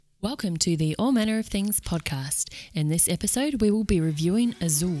Welcome to the All Manner of Things podcast. In this episode, we will be reviewing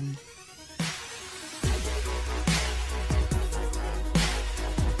Azul.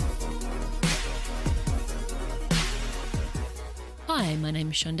 Hi, my name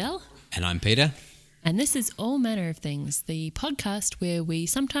is Shondell. And I'm Peter. And this is All Manner of Things, the podcast where we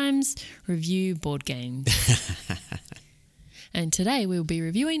sometimes review board games. And today we will be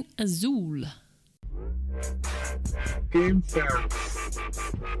reviewing Azul. Game facts.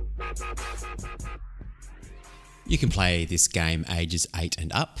 You can play this game ages 8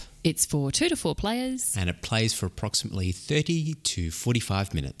 and up, It's for 2 to 4 players. and it plays for approximately 30 to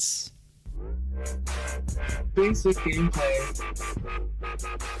 45 minutes. Basic gameplay.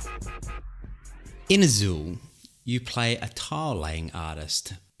 In Azul, you play a tile-laying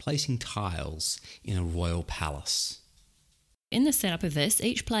artist placing tiles in a royal palace. In the setup of this,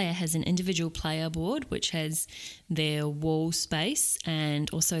 each player has an individual player board which has their wall space and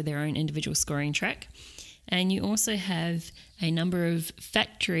also their own individual scoring track. And you also have a number of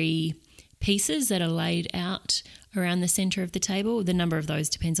factory pieces that are laid out around the centre of the table. The number of those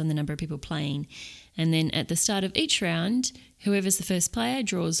depends on the number of people playing. And then at the start of each round, whoever's the first player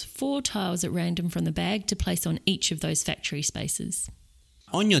draws 4 tiles at random from the bag to place on each of those factory spaces.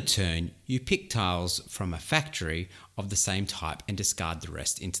 On your turn, you pick tiles from a factory of the same type and discard the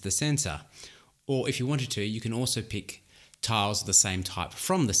rest into the centre. Or if you wanted to, you can also pick tiles of the same type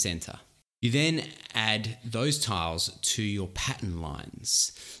from the centre. You then add those tiles to your pattern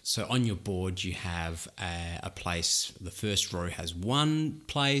lines. So on your board you have a place, the first row has 1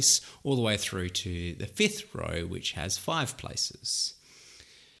 place, all the way through to the 5th row which has 5 places.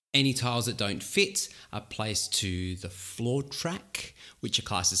 Any tiles that don't fit are placed to the floor track, which are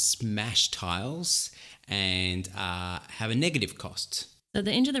classed as smash tiles and have a negative cost. So at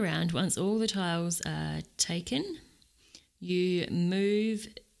the end of the round, once all the tiles are taken, you move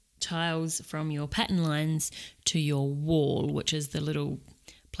tiles from your pattern lines to your wall, which is the little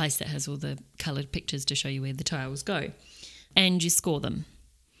place that has all the coloured pictures to show you where the tiles go, and you score them.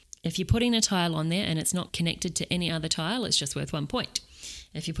 If you're putting a tile on there and it's not connected to any other tile, it's just worth 1 point.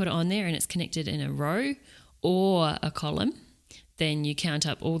 If you put it on there and it's connected in a row or a column, then you count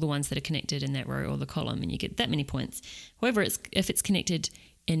up all the ones that are connected in that row or the column and you get that many points. However, if it's connected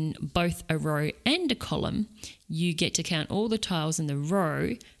in both a row and a column, you get to count all the tiles in the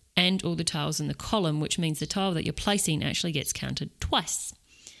row and all the tiles in the column, which means the tile that you're placing actually gets counted twice.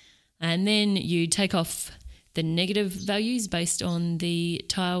 And then you take off the negative values based on the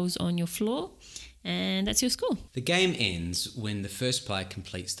tiles on your floor, and that's your score. The game ends when the first player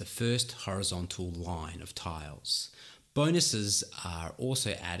completes the first horizontal line of tiles. Bonuses are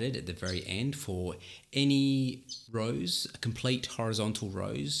also added at the very end for any rows, complete horizontal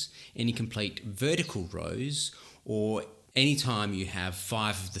rows, any complete vertical rows, or any time you have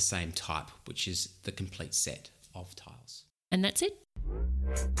 5 of the same type, which is the complete set of tiles. And that's it.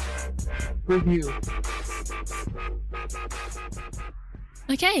 Review.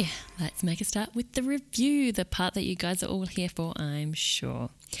 Okay, let's make a start with the review, the part that you guys are all here for, I'm sure.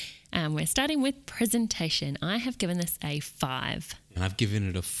 We're starting with presentation. I have given this a 5. And I've given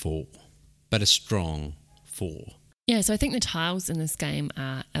it a 4, but a strong 4. Yeah, so I think the tiles in this game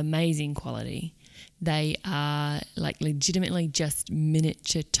are amazing quality. They are like legitimately just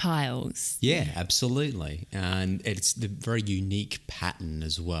miniature tiles. Yeah, absolutely. And it's the very unique pattern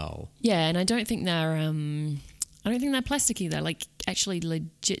as well. Yeah, and I don't think they're plasticky. They're like actually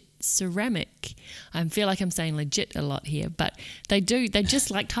legit ceramic. I feel like I'm saying legit a lot here, but they're just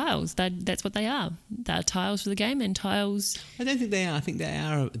like tiles. That's what they are. They're tiles for the game and tiles. I don't think they are. I think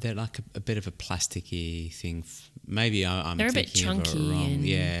they're like a bit of a plasticky thing. Maybe I'm They're a thinking bit chunky of it wrong. and-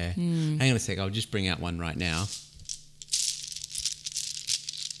 Yeah. Hang on a sec. I'll just bring out one right now.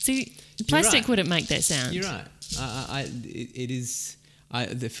 See, plastic right. wouldn't make that sound. You're right. It is.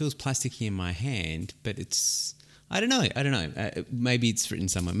 It feels plasticky in my hand, but it's. I don't know. Maybe it's written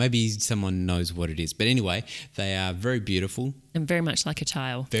somewhere. Maybe someone knows what it is. But anyway, they are very beautiful. And very much like a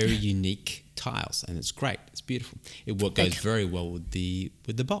tile. Very unique tiles, and it's great. It's beautiful. It goes very well with the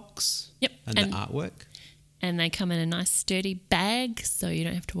box. Yep. And the artwork. And they come in a nice sturdy bag, so you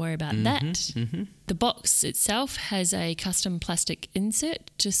don't have to worry about that. Mm-hmm. The box itself has a custom plastic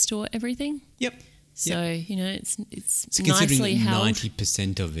insert to store everything. Yep. So, it's So nicely considering held.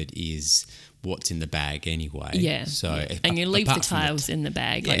 90% of it is what's in the bag anyway. Yeah. So yeah. And you leave the apart from tiles in the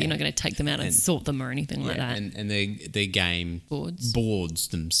bag. Like Yeah. you're not going to take them out and sort them or anything like that. And their game boards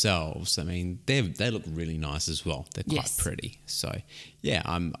themselves, I mean, they look really nice as well. They're quite pretty. So, yeah,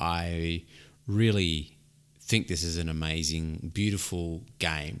 I really think this is an amazing, beautiful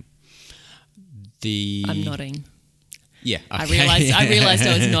game. I'm nodding. Yeah, I okay. realized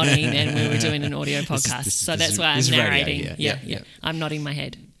I was nodding, and we were doing an audio podcast, so that's why I'm narrating. Radio, yeah, I'm nodding my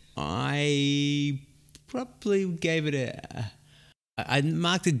head. I probably gave it I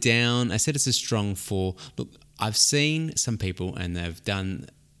marked it down. I said it's a strong 4. Look, I've seen some people and they've done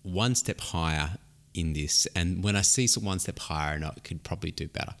one step higher in this, and when I see some one step higher, and I could probably do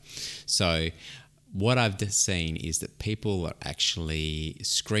better. So what I've seen is that people are actually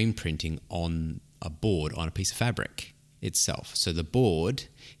screen printing on a board, on a piece of fabric itself. So the board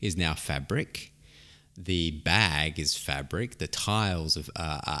is now fabric. The bag is fabric. The tiles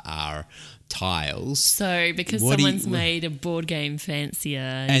are tiles. So because someone's made a board game fancier,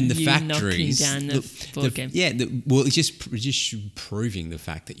 and the factories knocking down the board game. Yeah, well, it's just proving the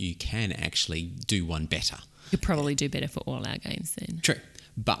fact that you can actually do one better. You'll probably do better for all our games then. True.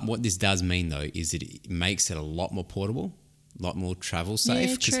 But what this does mean, though, is that it makes it a lot more portable, a lot more travel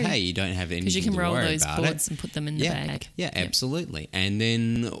safe. Because, hey, you don't have anything to worry about. Because you can roll those boards and put them in the bag. Yeah, absolutely. And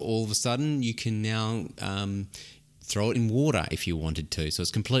then all of a sudden you can now throw it in water if you wanted to. So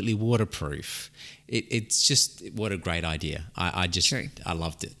it's completely waterproof. It's just, what a great idea. I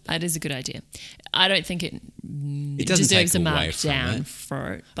loved it. That is a good idea. I don't think it take deserves a away mark from down it.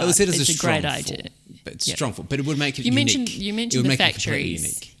 for it. But it's a great idea. But it's strong for, but it would make it unique. You mentioned the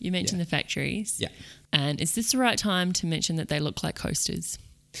factories. You mentioned the factories. Yeah. And is this the right time to mention that they look like coasters?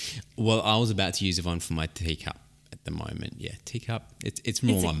 Well, I was about to use one for my teacup at the moment. Yeah, teacup. It's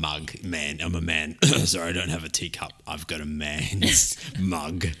more a mug. Man, I'm a man. Sorry, I don't have a teacup. I've got a man's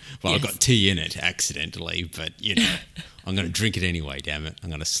mug. Well, I've got tea in it accidentally, but, I'm going to drink it anyway, damn it. I'm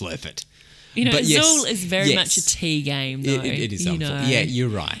going to slurp it. Azul is very much a tea game, though. It is. Yeah, you're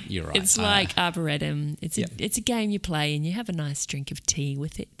right. It's like Arboretum. It's a game you play and you have a nice drink of tea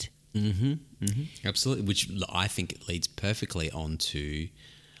with it. Absolutely, which I think it leads perfectly on to,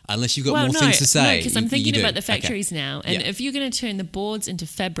 unless you've got more things to say. Because I'm thinking about the factories now, and if you're going to turn the boards into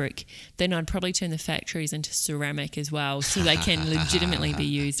fabric, then I'd probably turn the factories into ceramic as well, so they can legitimately be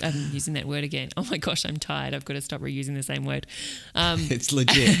used. I'm using that word again. Oh my gosh, I'm tired. I've got to stop reusing the same word. It's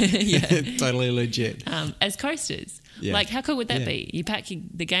legit. Totally legit. As coasters. Like, how cool would that be? You pack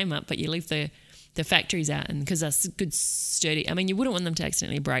the game up, but you leave the factories out, and because that's good, sturdy. I mean, you wouldn't want them to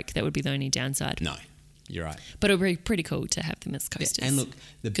accidentally break. That would be the only downside. No, you're right. But it would be pretty cool to have them as coasters. Yeah, and look,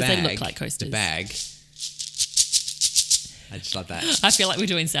 because they look like coasters. The bag. I just love that. I feel like we're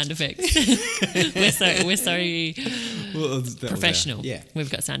doing sound effects. we're so professional. Yeah,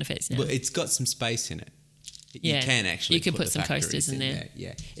 we've got sound effects now. Well, it's got some space in it. You can actually. You could put some coasters in there.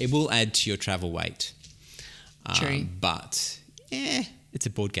 Yeah, it will add to your travel weight. True, but it's a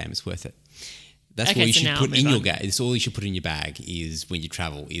board game. It's worth it. That's what you should put in your bag. It's all you should put in your bag is when you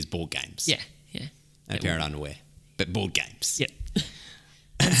travel is board games. Yeah. And a pair of underwear. But board games. Yep.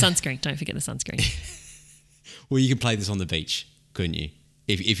 And sunscreen. Don't forget the sunscreen. Well, you could play this on the beach, couldn't you?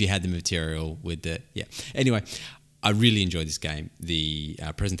 If you had the material with the... Yeah. Anyway, I really enjoyed this game. The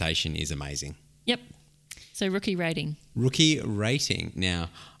presentation is amazing. Yep. So rookie rating. Rookie rating. Now,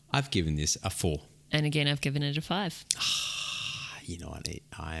 I've given this a 4. And again, I've given it a 5. You know what?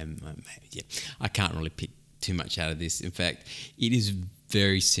 I can't really pick too much out of this. In fact, it is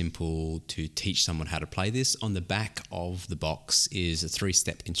very simple to teach someone how to play this. On the back of the box is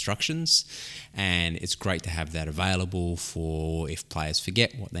 3-step instructions, and it's great to have that available for if players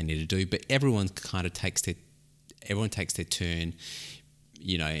forget what they need to do. But everyone kind of takes their turn,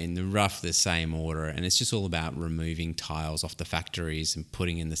 in the same order, and it's just all about removing tiles off the factories and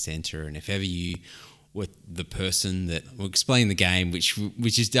putting in the center. And if ever you with the person that will explain the game, which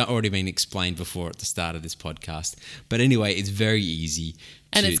has already been explained before at the start of this podcast. But anyway, it's very easy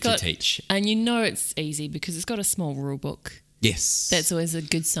to teach. And it's easy because it's got a small rule book. Yes. That's always a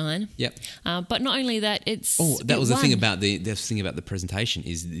good sign. Yep. But not only that, it's... Oh, that was the thing about the presentation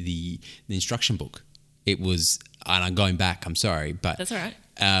is the instruction book. It was, and I'm going back, I'm sorry, but... That's all right.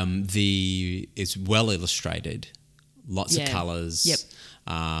 It's well illustrated, lots of colours. Yep.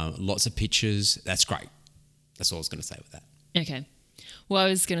 Lots of pictures. That's great. That's all I was going to say with that. Okay. Well, I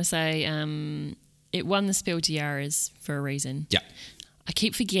was going to say it won the Spiel Tiaras for a reason. Yeah. I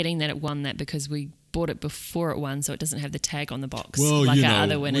keep forgetting that it won that because we bought it before it won, so it doesn't have the tag on the box our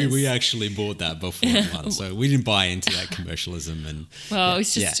other winners. We actually bought that before it won, so we didn't buy into that commercialism. And well,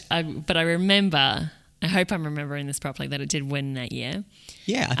 it's just... Yeah. But I remember... I hope I'm remembering this properly, that it did win that year.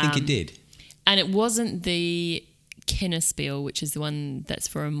 Yeah, I think it did. And it wasn't the Kennerspiel, which is the one that's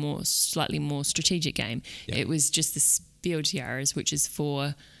for a slightly more strategic game. Yep. It was just the Spiel Tiaras, which is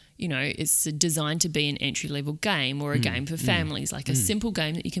for, it's designed to be an entry-level game or a game for families, like a simple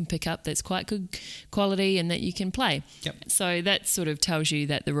game that you can pick up that's quite good quality and that you can play. Yep. So that sort of tells you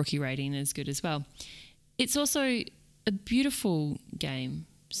that the rookie rating is good as well. It's also a beautiful game.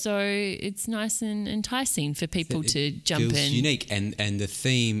 So it's nice and enticing for people to jump feels in. unique, and the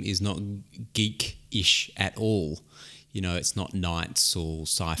theme is not geek-ish at all. You know, it's not knights or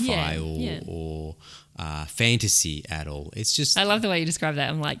sci-fi or fantasy at all. It's just... I love the way you describe that.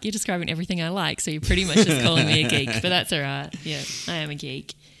 I'm like, you're describing everything I like, so you're pretty much just calling me a geek, but that's all right. Yeah, I am a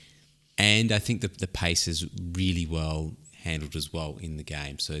geek. And I think the pace is really well handled as well in the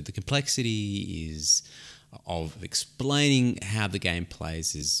game. So the complexity is of explaining how the game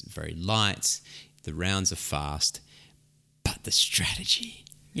plays is very light. The rounds are fast, but the strategy.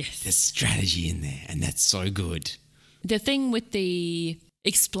 Yes. There's strategy in there, and that's so good. The thing with the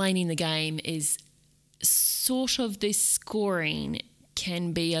explaining the game is sort of the scoring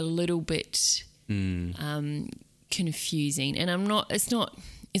can be a little bit confusing. And it's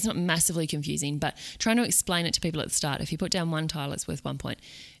not massively confusing, but trying to explain it to people at the start. If you put down one tile, it's worth 1 point.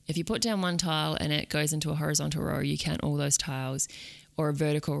 If you put down one tile and it goes into a horizontal row, you count all those tiles, or a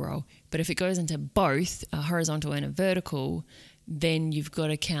vertical row. But if it goes into both a horizontal and a vertical, then you've got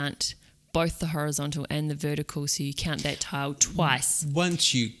to count both the horizontal and the vertical, so you count that tile twice.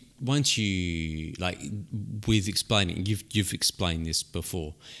 Once you like with explaining, you've explained this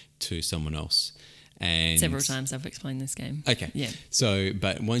before to someone else. And several times I've explained this game. Okay. Yeah. So,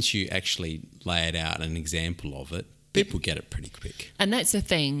 but once you actually lay it out, an example of it, people get it pretty quick. And that's the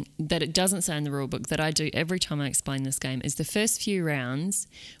thing that it doesn't say in the rule book that I do every time I explain this game is the first few rounds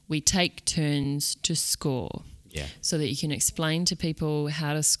we take turns to score. Yeah. So that you can explain to people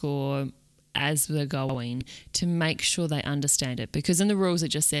how to score as we're going to make sure they understand it. Because in the rules it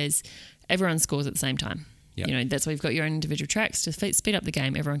just says everyone scores at the same time. Yep. You know, that's why you've got your own individual tracks. To speed up the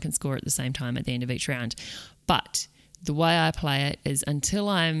game, everyone can score at the same time at the end of each round. But the way I play it is until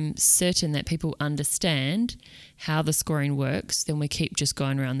I'm certain that people understand how the scoring works, then we keep just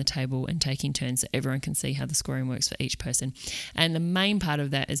going around the table and taking turns so everyone can see how the scoring works for each person. And the main part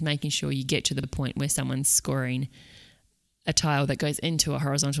of that is making sure you get to the point where someone's scoring a tile that goes into a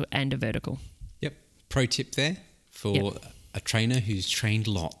horizontal and a vertical. Yep. Pro tip there for a trainer who's trained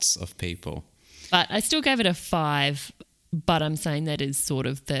lots of people. But I still gave it a 5, but I'm saying that is sort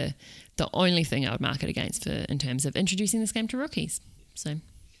of the only thing I would mark it against for in terms of introducing this game to rookies. So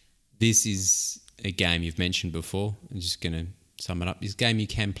this is a game you've mentioned before. I'm just going to sum it up. This game you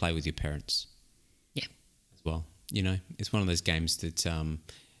can play with your parents. Yeah. As well. You know, it's one of those games that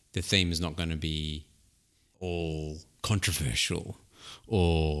the theme is not going to be all controversial,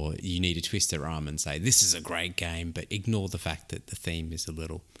 or you need to twist their arm and say, this is a great game, but ignore the fact that the theme is a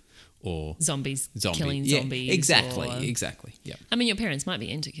little... Or zombies. Killing zombies. Yeah, exactly. Yeah. I mean, your parents might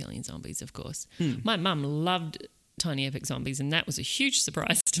be into killing zombies, of course. My mum loved Tiny Epic Zombies, and that was a huge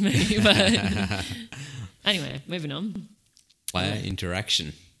surprise to me. But anyway, moving on. Player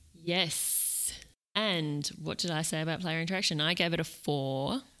interaction. Yes. And what did I say about player interaction? I gave it a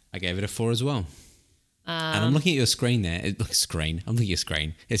 4. I gave it a 4 as well. And I'm looking at your screen there. I'm looking at your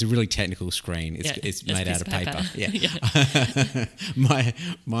screen. It's a really technical screen. It's made out of paper. Yeah.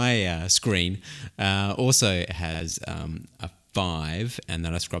 My screen also has a 5, and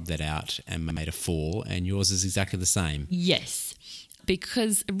then I scrubbed that out and made a 4, and yours is exactly the same. Yes.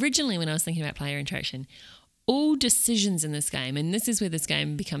 Because originally when I was thinking about player interaction, all decisions in this game, and this is where this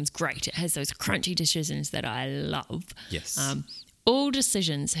game becomes great. It has those crunchy decisions that I love. Yes. All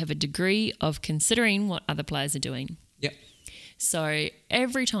decisions have a degree of considering what other players are doing. Yep. So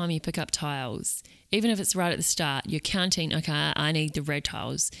every time you pick up tiles, even if it's right at the start, you're counting, okay, I need the red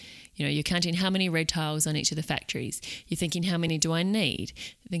tiles. You know, you're counting how many red tiles on each of the factories. You're thinking, how many do I need?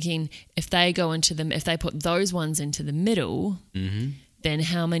 Thinking, if they put those ones into the middle, then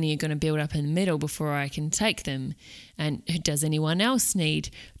how many are going to build up in the middle before I can take them? And does anyone else need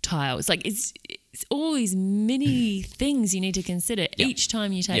tiles? Like it's all these mini things you need to consider each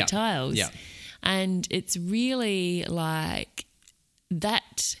time you take tiles. Yeah. And it's really like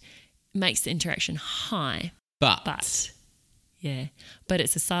that makes the interaction high. But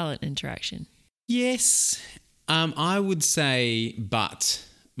it's a silent interaction. Yes. I would say but.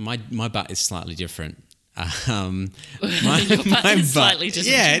 My butt is slightly different. My butt slightly different.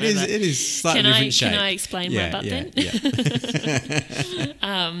 Yeah, it is slightly different shape. Can I explain my butt then?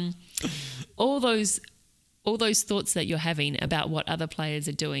 Yeah. All those thoughts that you're having about what other players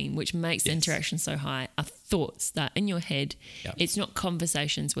are doing, which makes the interaction so high, are thoughts that in your head. Yep. It's not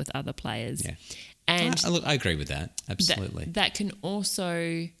conversations with other players. Yeah. And look, I agree with that. Absolutely. That can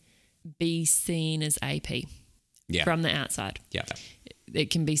also be seen as AP from the outside. Yeah.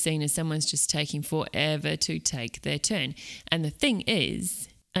 It can be seen as someone's just taking forever to take their turn. And the thing is,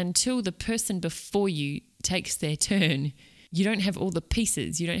 until the person before you takes their turn, you don't have all the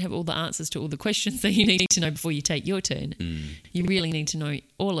pieces. You don't have all the answers to all the questions that you need to know before you take your turn. You really need to know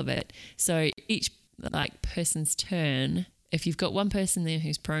all of it. So each person's turn, if you've got one person there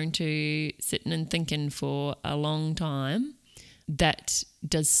who's prone to sitting and thinking for a long time, that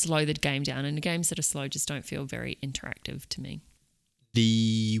does slow the game down. And the games that are slow just don't feel very interactive to me.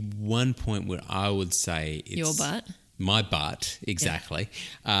 The one point where I would say it's Your butt. My butt, exactly,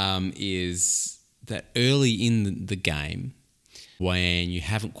 is that early in the game, when you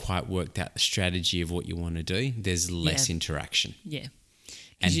haven't quite worked out the strategy of what you want to do, there's less interaction. Yeah.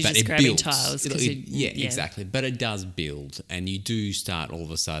 And you're but just it grabbing builds. tiles. Exactly. But it does build, and you do start all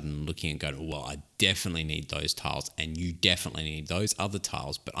of a sudden looking and going, well, I definitely need those tiles, and you definitely need those other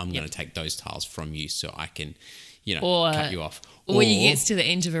tiles, but I'm going to take those tiles from you so I can, cut you off. Or you get to the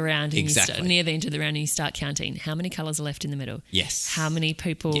end of a round, and Exactly. near the end of the round, and you start counting how many colours are left in the middle. Yes. How many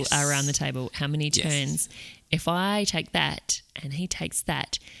people Yes. are around the table? How many Yes. turns? If I take that and he takes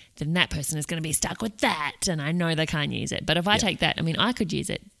that, then that person is going to be stuck with that, and I know they can't use it. But if I take that, I mean, I could use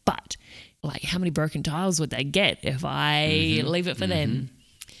it, but how many broken tiles would they get if I leave it for them?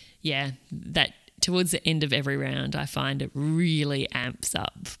 Yeah, that towards the end of every round, I find it really amps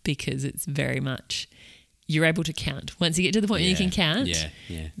up because it's very much you're able to count. Once you get to the point where you can count,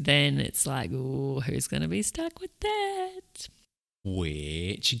 then it's like, oh, who's going to be stuck with that?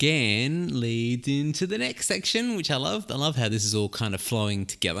 Which again leads into the next section, which I love. I love how this is all kind of flowing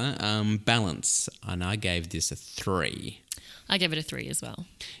together. Balance, and I gave this a 3. I gave it a 3 as well.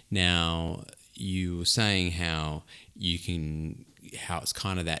 Now, you were saying how it's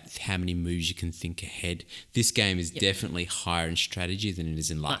kind of that how many moves you can think ahead. This game is definitely higher in strategy than it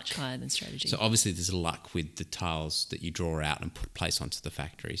is in luck. Much higher than strategy. So obviously there's luck with the tiles that you draw out and place onto the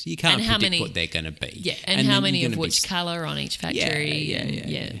factories. You can't predict what they're going to be. Yeah, and how many of which colour on each factory.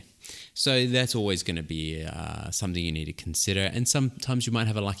 Yeah. So that's always going to be something you need to consider. And sometimes you might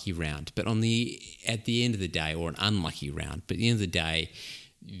have a lucky round, but at the end of the day, or an unlucky round, but at the end of the day,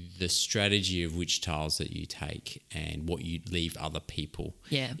 the strategy of which tiles that you take and what you leave other people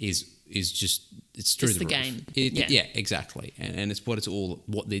is just it's through the roof. Game. Yeah, exactly. And it's what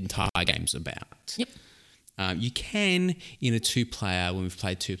the entire game's about. Yep. You can, in a 2-player, when we've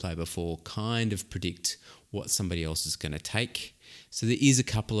played 2-player before, kind of predict what somebody else is going to take. So there is a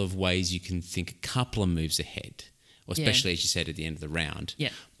couple of ways you can think a couple of moves ahead, or especially, as you said, at the end of the round. Yeah.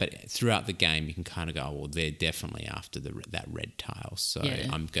 But throughout the game, you can kind of go, well, they're definitely after that red tile, so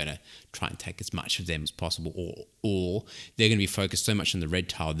I'm going to try and take as much of them as possible, or they're going to be focused so much on the red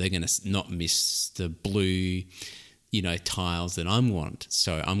tile, they're going to not miss the blue, tiles that I want,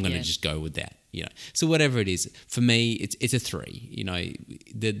 so I'm going to just go with that. So whatever it is, for me, it's a 3.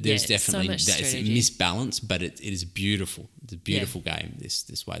 There's definitely so that's a misbalance, but it is beautiful. It's a beautiful game.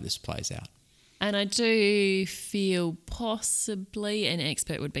 This way this plays out. And I do feel possibly an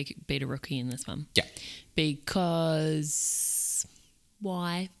expert would beat a rookie in this one. Yeah. Because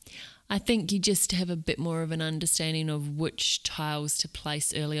why? I think you just have a bit more of an understanding of which tiles to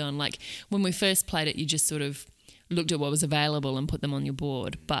place early on. Like when we first played it, you just sort of looked at what was available and put them on your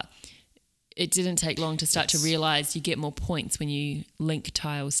board. But it didn't take long to start to realise you get more points when you link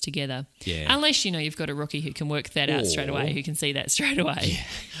tiles together. Yeah. Unless, you've got a rookie who can work that out straight away, who can see that straight away. Yeah.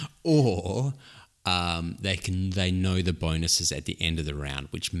 Or they know the bonuses at the end of the round,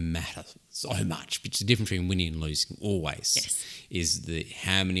 which matter so much. It's the difference between winning and losing always. Yes. Is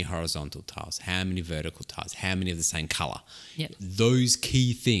how many horizontal tiles, how many vertical tiles, how many of the same colour. Yep. Those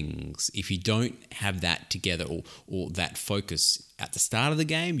key things, if you don't have that together or that focus at the start of the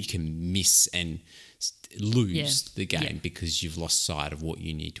game, you can miss and lose the game because you've lost sight of what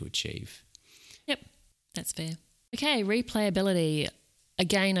you need to achieve. Yep, that's fair. Okay, replayability.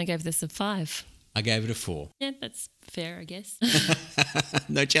 Again, I gave this a 5. I gave it a 4. Yeah, that's fair, I guess.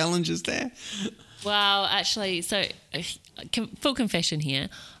 No challenges there? Well, actually, so full confession here.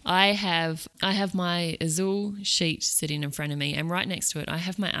 I have my Azul sheet sitting in front of me, and right next to it, I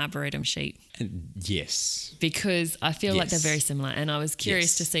have my Arboretum sheet. Yes. Because I feel like they're very similar, and I was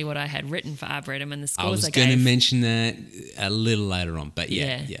curious to see what I had written for Arboretum and the scores I was gave. going to mention that a little later on, but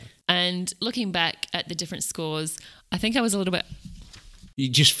yeah. And looking back at the different scores, I think I was a little bit...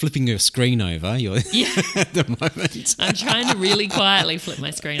 You're just flipping your screen over at the moment. I'm trying to really quietly flip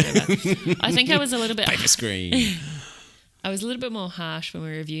my screen over. I think I was a little bit... Paper screen. I was a little bit more harsh when we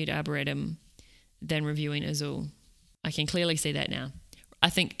reviewed Arboretum than reviewing Azul. I can clearly see that now. I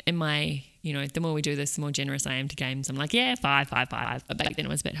think in my, the more we do this, the more generous I am to games. I'm like, 5. But back then I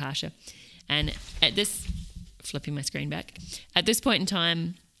was a bit harsher. And at this... Flipping my screen back. At this point in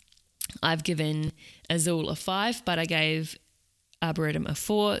time, I've given Azul a 5, but I gave Arboretum a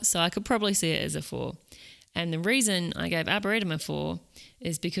 4, so I could probably see it as a 4. And the reason I gave Arboretum a 4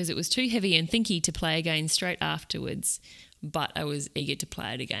 is because it was too heavy and thinky to play again straight afterwards, but I was eager to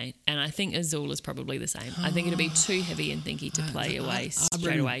play it again. And I think Azul is probably the same. I think it'd be too heavy and thinky to play away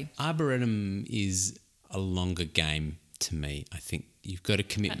straight away. Arboretum is a longer game to me. I think you've got to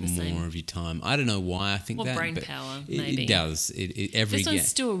commit more of your time. I don't know why I think More that. brain but power, maybe. It does. Every This one's game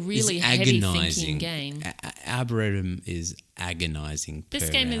still a really is heavy agonising. thinking game. Arboretum is agonising This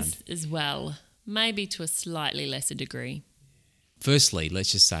per game round. is as well, maybe to a slightly lesser degree. Firstly,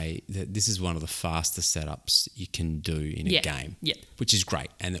 let's just say that this is one of the fastest setups you can do in a game, which is great,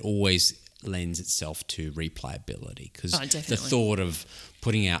 and it always lends itself to replayability because the thought of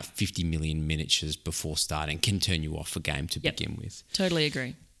putting out 50 million miniatures before starting can turn you off a game to begin with. Totally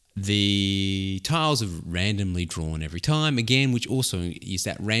agree. The tiles are randomly drawn every time, again, which also is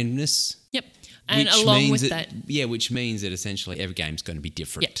that randomness. Yep. And along with that... Yeah, which means that essentially every game's going to be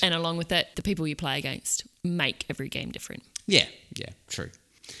different. Yeah, and along with that, the people you play against make every game different. Yeah, true.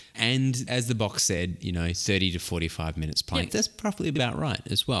 And as the box said, 30 to 45 minutes playing. That's probably about right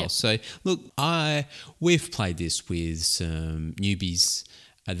as well. So, look, we've played this with some newbies.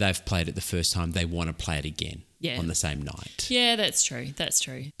 They've played it the first time. They want to play it again on the same night. Yeah, that's true.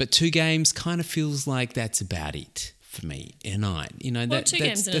 But 2 games kind of feels like that's about it for me a night. 2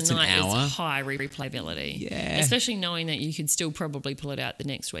 games in a night hour. is high replayability. Yeah. Especially knowing that you could still probably pull it out the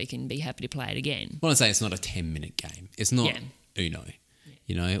next week and be happy to play it again. Well, I say it's not a 10-minute game. It's not Uno.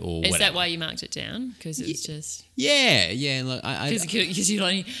 Or is whatever. that why you marked it down? Because it's just... Yeah. Look, Because you're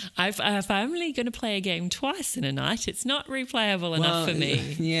like, if I'm only going to play a game twice in a night, it's not replayable enough for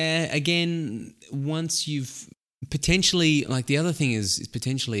me. Yeah, again, once you've... Potentially, like the other thing is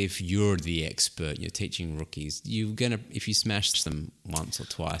potentially if you're the expert, you're teaching rookies, you're going to... If you smash them once or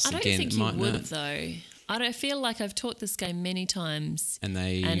twice, I don't think you would, though. I don't feel like I've taught this game many times and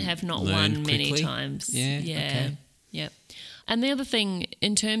have not won many times. Yeah. Okay. Yep. And the other thing,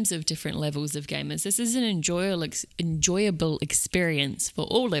 in terms of different levels of gamers, this is an enjoyable experience for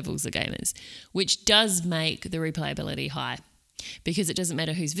all levels of gamers, which does make the replayability high because it doesn't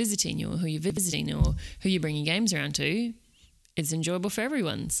matter who's visiting you or who you're visiting or who you're bringing games around to. It's enjoyable for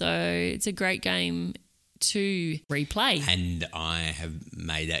everyone. So it's a great game to replay. And I have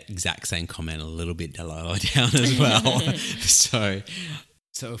made that exact same comment a little bit lower down as well.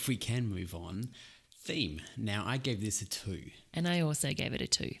 So if we can move on. Theme. Now, I gave this a 2. And I also gave it a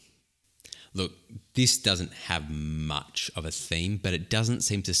 2. Look, this doesn't have much of a theme, but it doesn't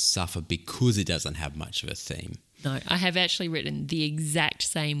seem to suffer because it doesn't have much of a theme. No, I have actually written the exact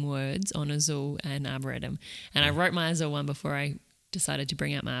same words on Azul and Arboretum. And I wrote my Azul one before I decided to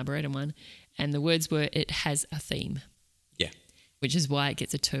bring out my Arboretum one. And the words were, it has a theme. Yeah. Which is why it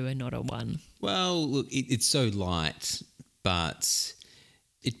gets a 2 and not a 1. Well, look, it's so light, but...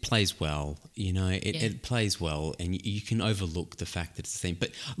 It plays well, it plays well, and you can overlook the fact that it's a theme. But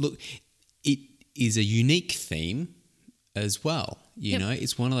look, it is a unique theme as well.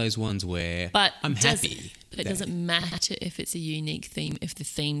 It's one of those ones where I'm happy. It doesn't matter if it's a unique theme, if the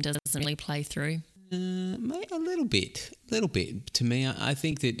theme doesn't really play through. A little bit. To me, I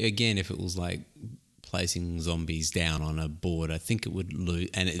think that, again, if it was like placing zombies down on a board, I think it would lose,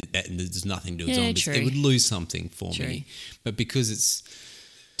 and there's nothing to do with zombies. True. It would lose something for me. But because it's...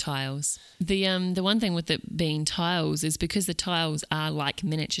 Tiles. The one thing with it being tiles is because the tiles are like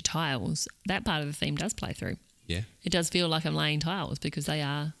miniature tiles, that part of the theme does play through. Yeah. It does feel like I'm laying tiles because they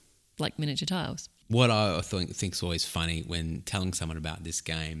are like miniature tiles. What I think is always funny when telling someone about this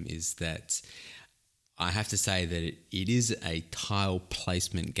game is that I have to say that it is a tile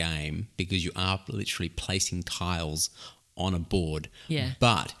placement game because you are literally placing tiles on a board,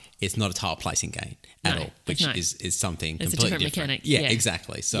 but it's not a tile placing game at all, which is something it's completely a different mechanic. Yeah,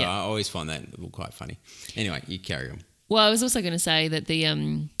 exactly. So I always find that quite funny. Anyway, you carry on. Well, I was also going to say that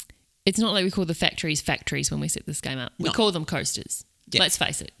it's not like we call the factories when we set this game up. We call them coasters. Yeah. Let's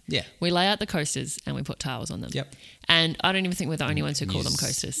face it. Yeah. We lay out the coasters and we put tiles on them. Yep. And I don't even think we're the only ones who call them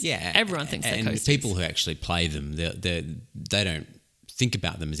coasters. Yeah. Everyone thinks they're coasters. And people who actually play them, they don't think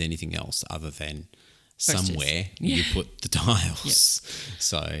about them as anything else other than somewhere you put the tiles. Yep.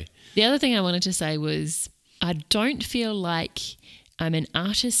 So the other thing I wanted to say was I don't feel like I'm an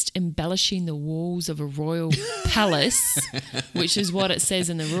artist embellishing the walls of a royal palace, which is what it says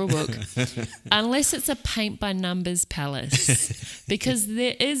in the rulebook, unless it's a paint by numbers palace, because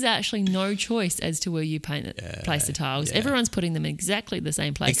there is actually no choice as to where you place the tiles. Everyone's putting them in exactly the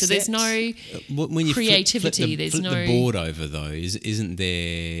same place, so there's no creativity. Flip the board over though, isn't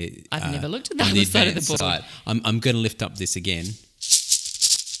there? I've never looked at the other side of the board. Side. I'm going to lift up this again,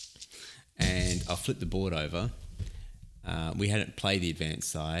 and I'll flip the board over. We hadn't played the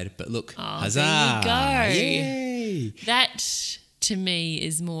advanced side, but look, Oh, huzzah! there you go. Yay! That to me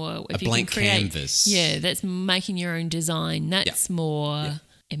is more if A you blank can create, canvas. Yeah, that's making your own design. That's more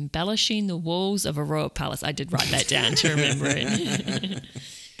embellishing the walls of a royal palace. I did write that down to remember it.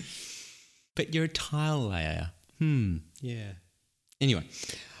 But you're a tile layer. Yeah. Anyway,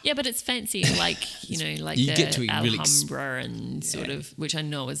 Yeah, but it's fancy, like like You the get to really Alhambra and sort of, which I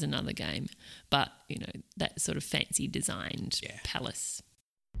know is another game, but that sort of fancy designed palace.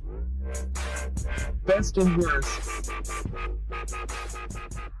 Best and worst.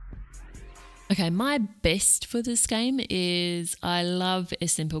 Okay, my best for this game is I love a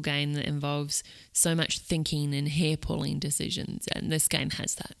simple game that involves so much thinking and hair-pulling decisions, and this game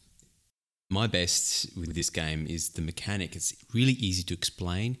has that. my best with this game is the mechanic. It's really easy to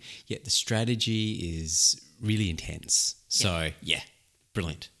explain, yet the strategy is really intense. So,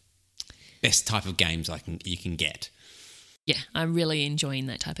 brilliant. Best type of games you can get. Yeah, I'm really enjoying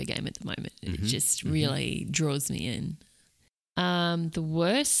that type of game at the moment. It just really draws me in. The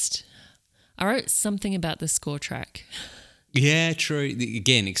worst, I wrote something about the score track. Yeah, true.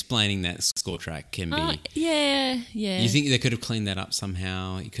 Again, explaining that score track can be... Yeah. You think they could have cleaned that up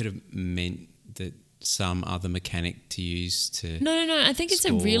somehow? It could have meant that some other mechanic to use to... No. I think it's a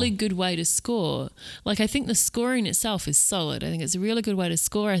score. really good way to score. Like, I think the scoring itself is solid. I think it's a really good way to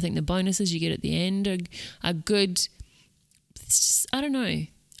score. I think the bonuses you get at the end are good. It's just, I don't know.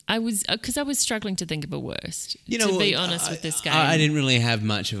 I was struggling to think of a worst. To be honest with this game, I didn't really have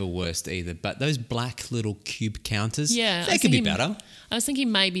much of a worst either. But those black little cube counters, they could be better. I was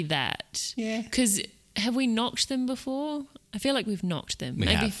thinking maybe that. Yeah. Because have we knocked them before? I feel like we've knocked them. We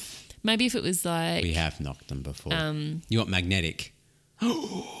have. Maybe if it was like... We have knocked them before. You want magnetic?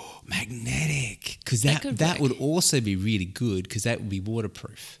 Oh, magnetic. Because that would also be really good because that would be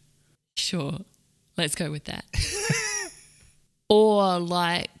waterproof. Sure. Let's go with that. Or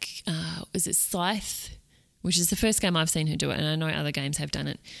like, is it Scythe? Which is the first game I've seen her do it, and I know other games have done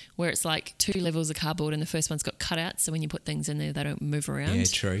it, where it's like 2 levels of cardboard and the first one's got cutouts, so when you put things in there, they don't move around. Yeah,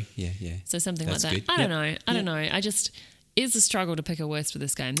 true. Yeah. So something That's like that. good. I don't know. It's a struggle to pick a worst for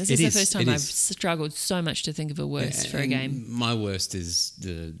this game. This is the first time I've struggled so much to think of a worst for a game. My worst is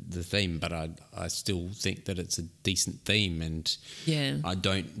the theme, but I still think that it's a decent theme, and I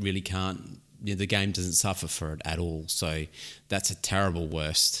can't. The game doesn't suffer for it at all. So that's a terrible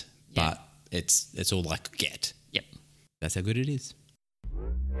worst, but it's all I could get. Yep. That's how good it is.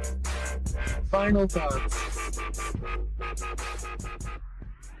 Final thoughts.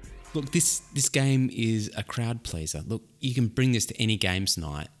 Look, this game is a crowd pleaser. Look, you can bring this to any games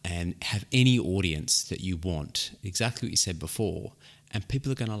night and have any audience that you want, exactly what you said before, and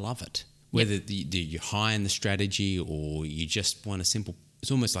people are going to love it. Whether you're high in the strategy or you just want a simple... It's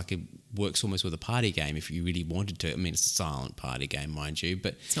almost like it works almost with a party game if you really wanted to. I mean, it's a silent party game, mind you,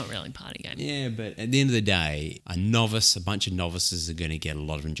 but... It's not really a party game. Yeah, but at the end of the day, a bunch of novices are going to get a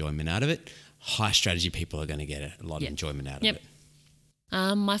lot of enjoyment out of it. High strategy people are going to get a lot of enjoyment out of it.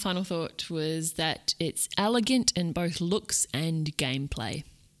 My final thought was that it's elegant in both looks and gameplay.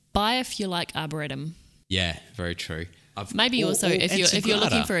 Buy if you like Arboretum. Yeah, very true. Maybe also if you're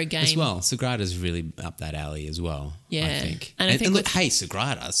looking for a game as well. Sagrada's really up that alley as well. Yeah, I think. And look,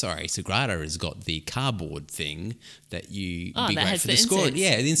 Sagrada has got the cardboard thing that you be that great has for the scoring. inserts.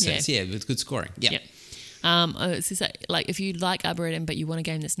 Yeah, the inserts. Yeah, with good scoring. Yeah. It's just like if you like Arboretum, but you want a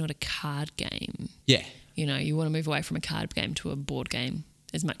game that's not a card game. Yeah. You want to move away from a card game to a board game.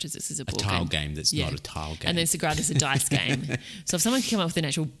 As much as this is a board game. A tile game that's not a tile game. And then Sagrada's a dice game. So if someone can come up with an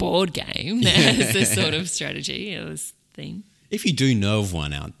actual board game that has this sort of strategy or this theme. If you do know of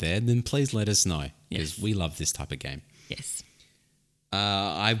one out there, then please let us know because we love this type of game. Yes.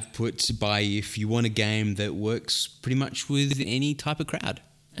 I've put buy if you want a game that works pretty much with any type of crowd.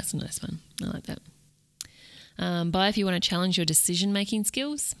 That's a nice one. I like that. Buy if you want to challenge your decision-making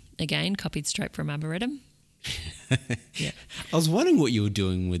skills. Again, copied straight from Arboretum. I was wondering what you were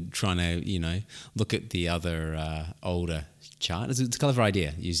doing with trying to, look at the other older chart. It's a clever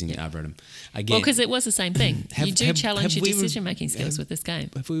idea using the Arboretum. Again, well, because it was the same thing. You do challenge your decision-making skills with this game.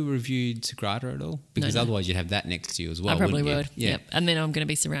 Have we reviewed Sagrada at all? Because otherwise you'd have that next to you as well. I probably would. Yeah. Yep. And then I'm going to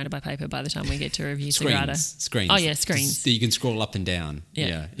be surrounded by paper by the time we get to review Sagrada. Screens. Oh, yeah, screens. You can scroll up and down.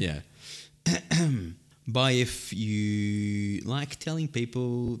 Yeah. Buy if you like telling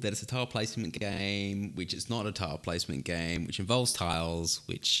people that it's a tile placement game, which is not a tile placement game, which involves tiles,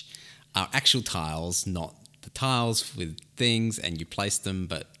 which are actual tiles, not the tiles with things, and you place them,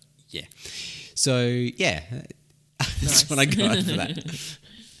 but So, that's what I got for that.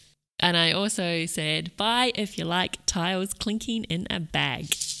 And I also said, buy if you like tiles clinking in a bag.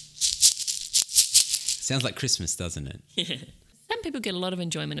 Sounds like Christmas, doesn't it? Yeah. Some people get a lot of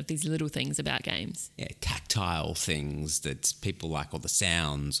enjoyment of these little things about games. Yeah, tactile things that people like, or the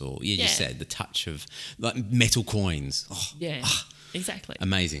sounds, or you said the touch of like metal coins. Oh, Yeah, exactly.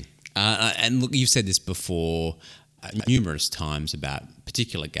 amazing. And look, you've said this before numerous times about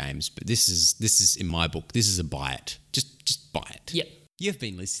particular games, but this is in my book. This is a buy it. Just buy it. Yep. You've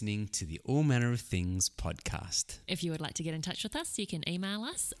been listening to the All Manner of Things podcast. If you would like to get in touch with us, you can email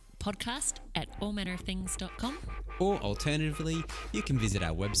us podcast@allmannerofthings.com. Or alternatively, you can visit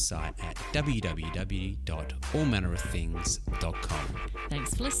our website at www.allmannerofthings.com.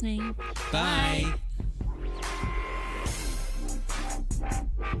 Thanks for listening. Bye.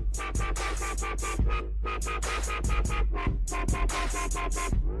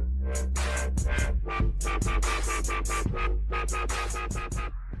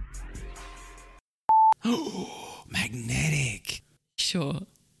 Oh, magnetic. Sure.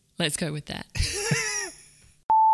 Let's go with that.